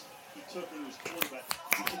Something was quarterback.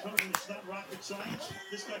 It's not rocket science.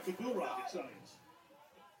 This guy could do rocket science.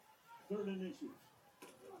 Third initiative.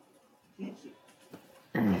 Keeps it.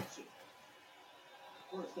 Keeps it.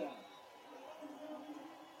 First down.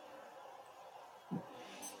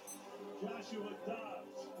 Joshua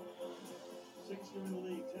Dobbs. Sixth year in the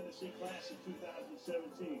league. Tennessee class of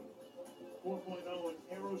 2017. 4.0 in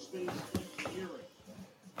aerospace engineering.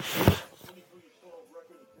 23-12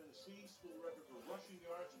 record of Tennessee. School record for rushing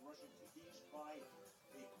yards and rushing TDs by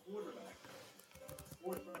a quarterback.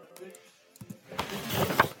 Fourth round pick.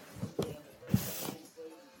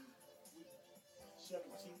 17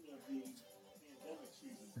 of the pandemic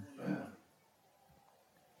season. 2020.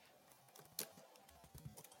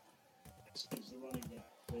 This is the running back.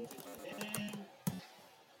 And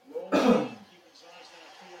rolling. Keeping his eyes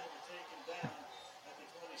downfield and taken down at the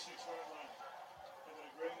 26-yard line. Having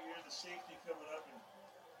a great year. The safety coming up and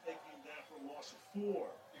taking him down for a loss of 4.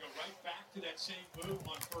 You go right back to that same move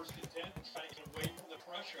on 1st and 10 and try to get away from the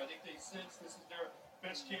pressure. I think they sense this is their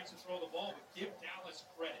best chance to throw the ball, but give Dallas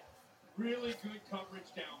credit. Really good coverage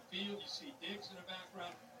downfield. You see Diggs in the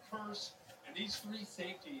background, Kearse, and these three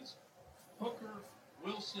safeties, Hooker,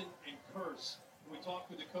 Wilson, and Kearse. We talked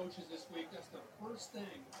with the coaches this week. That's the first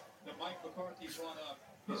thing that Mike McCarthy brought up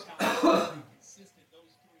is how consistent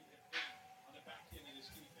those three have been on the back end of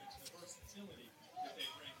this defense, the versatility that they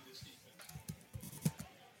bring to this defense.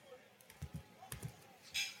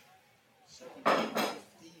 Second down,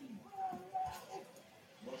 15.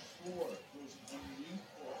 Rush 4 goes underneath.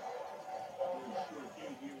 Very short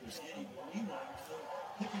game here with Eddie. Meanwhile,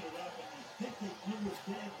 picking it up, and they think they blew it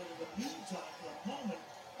dead, but in the meantime, for a moment,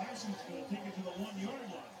 Parsons going to take it to the 1-yard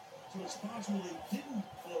line. So it's possible they didn't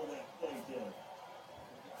blow that play dead.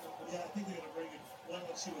 Yeah, I think they're going to bring it. Well,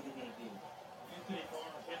 let's see what they're going to do. Anthony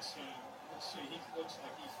Barr hits him. Let's see, he looks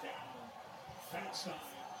like he's down. That side,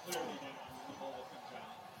 clearly down when the ball comes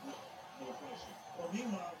out. No question. Well,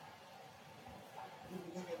 meanwhile, they're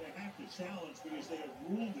thinking they have to challenge because they have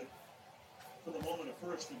ruled it for the moment of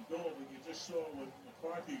 1st and goal, but you just saw what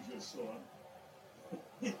McCarthy just saw.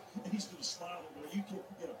 He's going to smile and go, you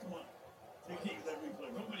know, come on. Take that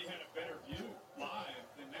replay. Nobody had a better view live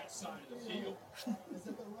than that side of the field.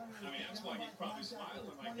 I mean, that's why he's probably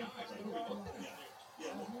smiling. Like, guys, what are we looking at here?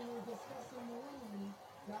 Yeah. As we were discussing the room,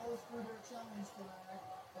 Dallas threw their challenge flag.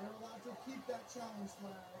 They're allowed to keep that challenge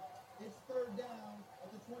flag. It's 3rd down at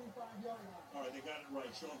the 25-yard line. All right, they got it right.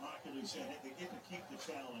 Sean Hockenly said they get to keep the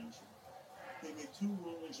challenge. They made 2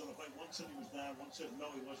 rulings on the play. One said he was down. One said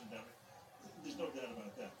no, he wasn't down. There's no doubt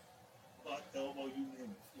about that. But elbow, you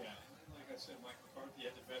name it. Yeah, and like I said, Mike McCarthy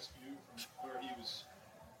had the best view from where he was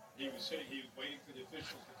sitting. He was waiting for the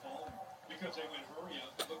officials to call him because they went hurry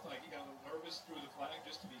up. It looked like he got a little nervous, threw the flag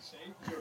just to be safe.